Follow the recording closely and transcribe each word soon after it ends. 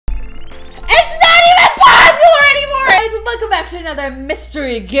another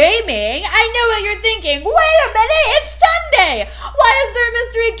mystery gaming. I know what you're thinking. Wait a minute, it's Sunday. Why is there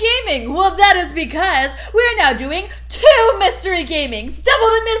mystery gaming? Well, that is because we're now doing 2 mystery gamings. Double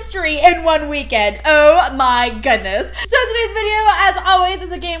the mystery in one weekend. Oh my goodness. So today's video, as always,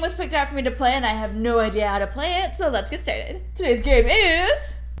 is a game was picked out for me to play and I have no idea how to play it. So let's get started. Today's game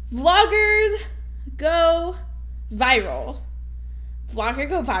is Vloggers Go Viral. Vlogger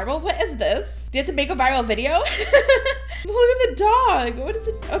go viral? What is this? Do you have to make a viral video? Look at the dog. What is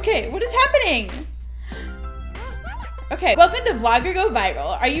it? Okay, what is happening? Okay, welcome to Vlogger Go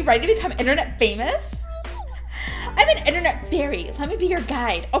Viral. Are you ready to become internet famous? I'm an internet fairy. Let me be your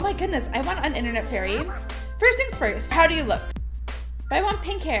guide. Oh my goodness, I want an internet fairy. First things first, how do you look? But I want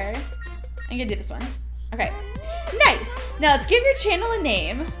pink hair. I'm gonna do this one. Okay, nice. Now let's give your channel a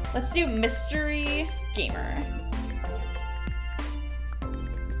name. Let's do Mystery Gamer.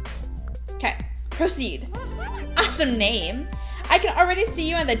 Okay, proceed. Awesome name. I can already see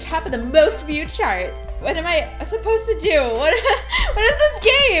you on the top of the most viewed charts. What am I supposed to do? What is this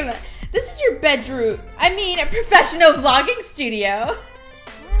game? This is your bedroom. I mean, a professional vlogging studio.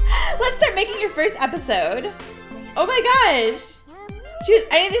 Let's start making your first episode. Oh my gosh. Choose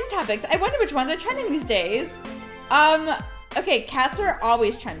any of these topics. I wonder which ones are trending these days. Okay, cats are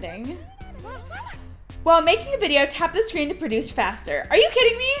always trending. While making a video, tap the screen to produce faster. Are you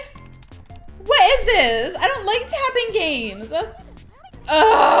kidding me? What is this? I don't like tapping games.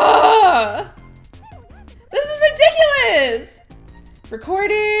 Ugh. This is ridiculous.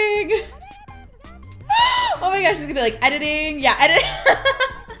 Recording. Oh my gosh, it's gonna be like editing. Yeah, editing.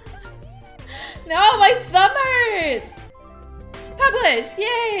 No, my thumb hurts. Publish,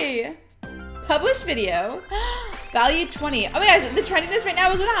 yay. Publish video. Value 20. Oh my gosh, the trendiness right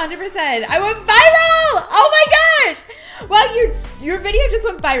now is 100%. I went viral. Oh my gosh. Wow, your video just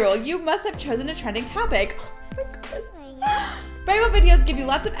went viral. You must have chosen a trending topic. Oh my goodness. Viral videos give you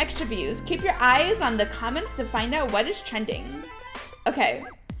lots of extra views. Keep your eyes on the comments to find out what is trending. Okay,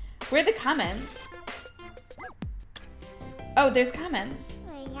 where are the comments? Oh, there's comments.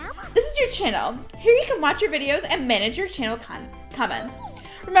 This is your channel. Here you can watch your videos and manage your channel comments.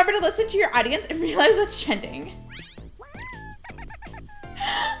 Remember to listen to your audience and realize what's trending.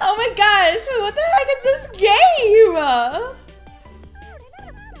 Oh my gosh, what the heck is this game?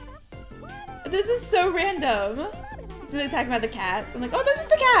 This is so random. They're talking about the cats. I'm like, oh, this is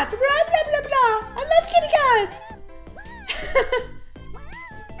the cat. Blah, blah, blah, blah. I love kitty cats.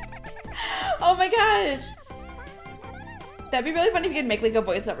 Oh my gosh. That'd be really fun if you could make like a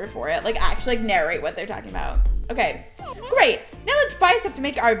voiceover for it. Like actually like narrate what they're talking about. Okay, great. Now let's buy stuff to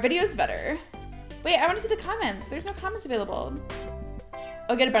make our videos better. Wait, I want to see the comments. There's no comments available.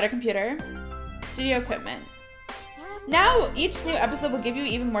 Oh, get a better computer. Studio equipment. Now, each new episode will give you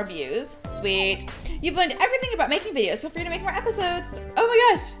even more views. Sweet. You've learned everything about making videos. Feel free to make more episodes. Oh my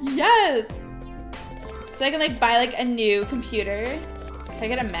gosh, yes. So I can like buy like a new computer. Can I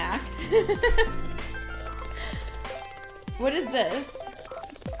get a Mac? What is this?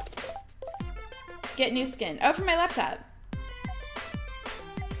 Get new skin. Oh, for my laptop.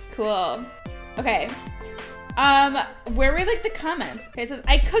 Cool. Okay. Where were like the comments? Okay, it says,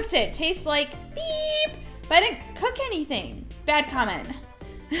 I cooked it. Tastes like beep, but I didn't cook anything. Bad comment.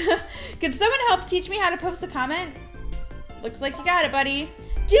 Could someone help teach me how to post a comment? Looks like you got it, buddy.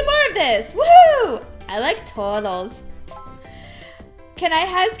 Do more of this. Woohoo! I like turtles. Can I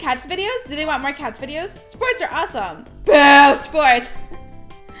has cats videos? Do they want more cats videos? Sports are awesome. Boo, sports.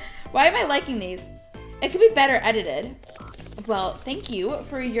 Why am I liking these? It could be better edited. Well, thank you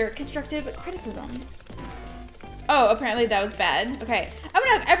for your constructive criticism. Oh, apparently that was bad. Okay, I'm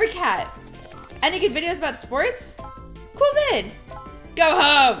gonna have every cat. Any good videos about sports? Cool vid. Go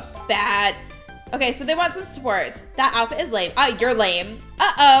home. Bad. Okay, so they want some sports. That outfit is lame. Oh, you're lame.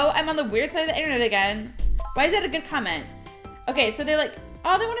 Uh-oh, I'm on the weird side of the internet again. Why is that a good comment? Okay, so they like,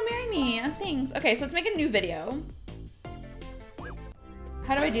 oh, they want to marry me. Oh, thanks. Okay, so let's make a new video.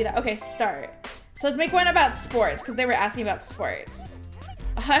 How do I do that? Okay, start. So let's make one about sports because they were asking about sports.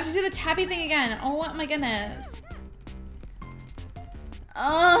 I have to do the tappy thing again. Oh my goodness.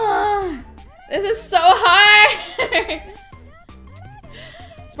 Oh, this is so hard.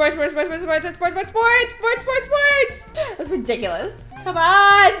 Sports. That's ridiculous. Come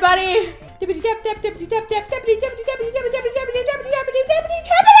on, buddy.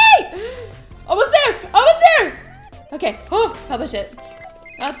 Almost there. Okay, oh, publish it.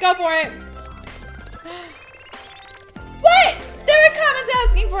 Let's go for it. What? There were comments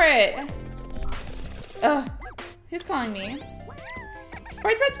asking for it. Ugh, who's calling me?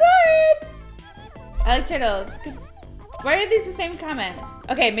 Sports. I like turtles. Why are these the same comments?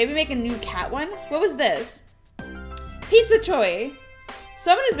 Okay, maybe make a new cat one. What was this? Pizza Choi.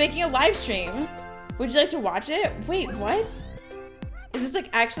 Someone is making a live stream. Would you like to watch it? Wait, what? Is this like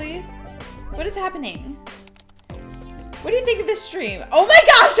actually? What is happening? What do you think of this stream? Oh my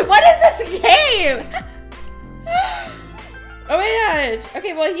gosh, what is this game? Oh my gosh.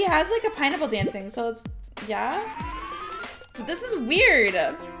 Okay, well he has like a pineapple dancing, so let's, yeah. But this is weird.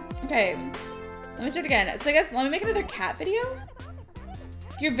 Okay, let me start again. So I guess, let me make another cat video.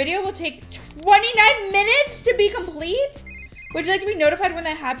 Your video will take 29 minutes to be complete? Would you like to be notified when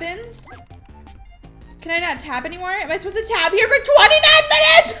that happens? Can I not tap anymore? Am I supposed to tap here for 29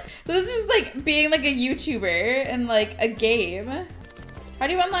 minutes? So this is like being like a YouTuber in like a game. How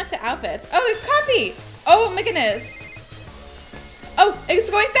do you unlock the outfits? Oh, there's coffee. Oh my goodness. Oh,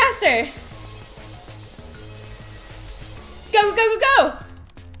 it's going faster. Go, go, go, go.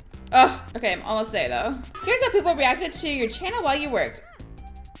 Oh, okay, I'm almost there though. Here's how people reacted to your channel while you worked.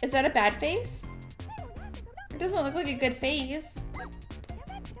 Is that a bad face? It doesn't look like a good face.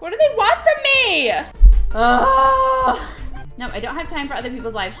 What do they want from me? Oh. No, I don't have time for other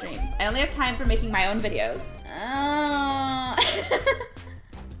people's live streams. I only have time for making my own videos. Oh.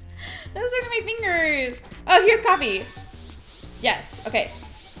 Those are my fingers. Oh, here's coffee. Yes, okay.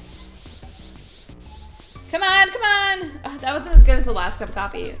 Come on, come on. Oh, that wasn't as good as the last cup of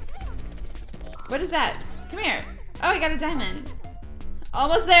coffee. What is that? Come here. Oh, I got a diamond.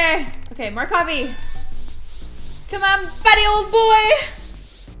 Almost there. Okay, more coffee. Come on, buddy, old boy.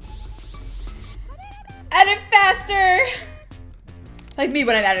 Edit faster. Like me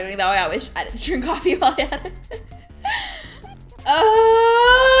when I'm editing though, I always drink coffee while I edit.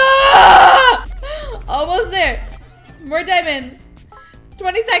 Almost there. More diamonds.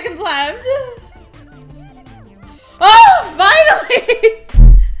 20 seconds left. Oh, finally!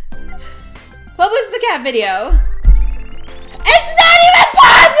 Publish the cat video. It's not even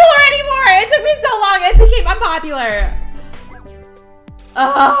popular anymore! It took me so long, it became unpopular.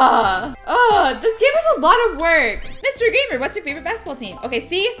 This game is a lot of work. Mr. Gamer, what's your favorite basketball team? Okay,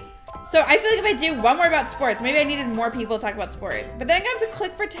 see? So I feel like if I do one more about sports, maybe I needed more people to talk about sports. But then I'm gonna have to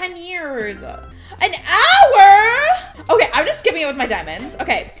click for 10 years. An hour? Okay, I'm just skipping it with my diamonds.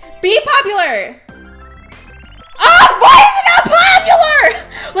 Okay, be popular. Oh, why is it not popular?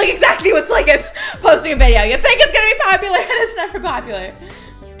 Like exactly what's like posting a video. You think it's gonna be popular and it's never popular.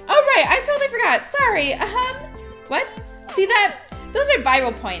 Oh right, I totally forgot. Sorry. What? See that? Those are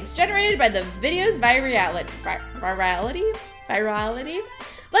viral points generated by the video's virality.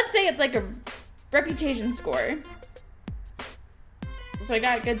 Let's say it's like a reputation score. So I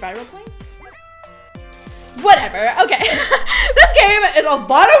got good viral points? Whatever, okay. This game is a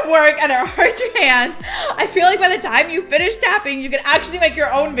lot of work and it hurts your hand. I feel like by the time you finish tapping, you can actually make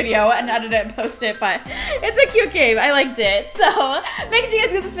your own video and edit it and post it, but it's a cute game. I liked it. So make sure you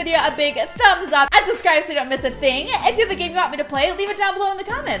guys give this video a big thumbs up and subscribe so you don't miss a thing. If you have a game you want me to play, leave it down below in the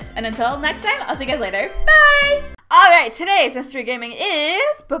comments. And until next time, I'll see you guys later. Bye! Alright, today's mystery gaming is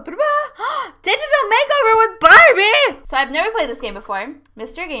digital makeover with Barbie! So I've never played this game before.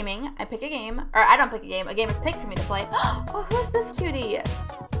 Mystery gaming, I pick a game, or I don't pick a game is picked for me to play. Oh, who's this cutie?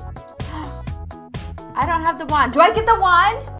 I don't have the wand. Do I get the wand?